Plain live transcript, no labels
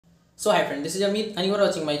So hi friend, this is Amit and you are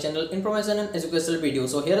watching my channel Information and Educational Video.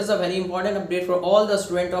 So here is a very important update for all the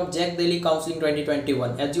students of JAC Delhi Counseling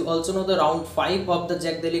 2021. As you also know, the round 5 of the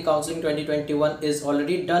JAC Delhi Counseling 2021 is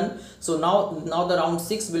already done. So now the round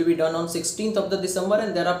 6 will be done on 16th of the December,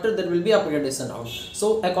 and thereafter there will be upgradation round.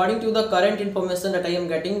 So according to the current information that I am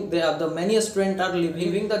getting, the many students are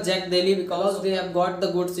leaving the JAC Delhi because they have got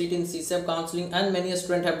the good seat in CSAB counseling, and many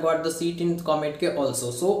students have got the seat in Comedk also.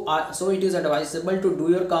 So it is advisable to do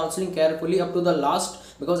your counseling carefully up to the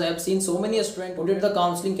last, because I have seen so many students who did the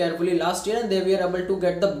counseling carefully last year and they were able to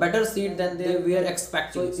get the better seat than they were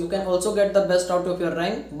expecting. So you can also get the best out of your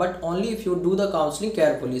rank, but only if you do the counseling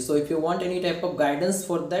carefully. So if you want any type of guidance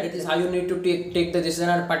for that, it is how you need to take the decision,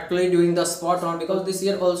 and particularly during the spot round, because this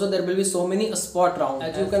year also there will be so many spot rounds.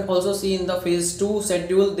 As you can also see in the phase 2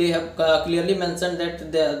 schedule, they have clearly mentioned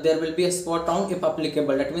that there will be a spot round if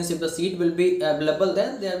applicable. That means if the seat will be available,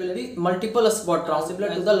 then there will be multiple spot rounds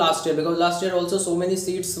similar to the last year, because last year also so many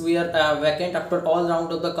seats were vacant after all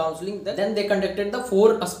round of the counseling. Then they conducted the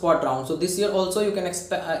 4 spot rounds. So this year also you can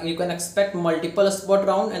expect multiple spot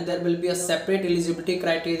round, and there will be a separate eligibility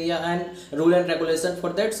criteria and rule and regulation for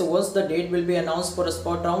that. So once the date will be announced for a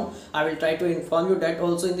spot round, I will try to inform you that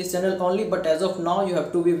also in this channel only. But as of now, you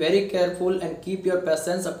have to be very careful and keep your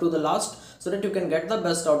patience up to the last, so that you can get the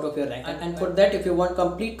best out of your rank. And for that, if you want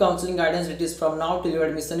complete counseling guidance, it is from now till your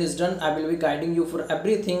admission is done, I will be guiding you for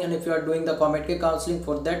everything. And if you are doing the Comedk counseling,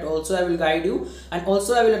 for that also I will guide you, and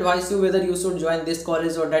also I will advise you whether you should join this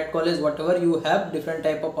college or that college, whatever you have different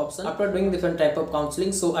type of option after doing different type of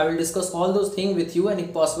counseling. So I will discuss all those things with you, and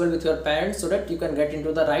if possible with your parents, so that you can get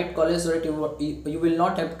into the right college, so that you will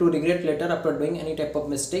not have to regret later after doing any type of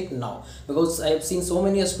mistake now, because I have seen so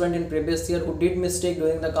many students in previous year who did mistake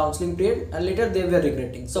during the counseling period and later they were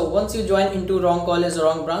regretting. So once you join into wrong college or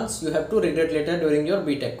wrong branch, you have to regret later during your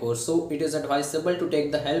BTech course. So it is advisable to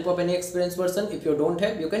take the help of any experienced person. If you don't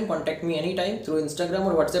have, you can contact me anytime through Instagram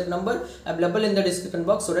or WhatsApp number available in the description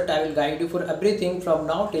box, so that I will guide you for everything from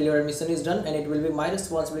now till your admission is done. And it will be my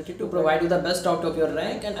responsibility to provide you the best out of your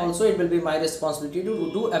rank, and also it will be my responsibility to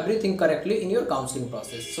do everything correctly in your counseling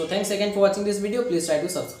process. So thanks again for watching this video. Please try to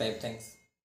subscribe. Thanks.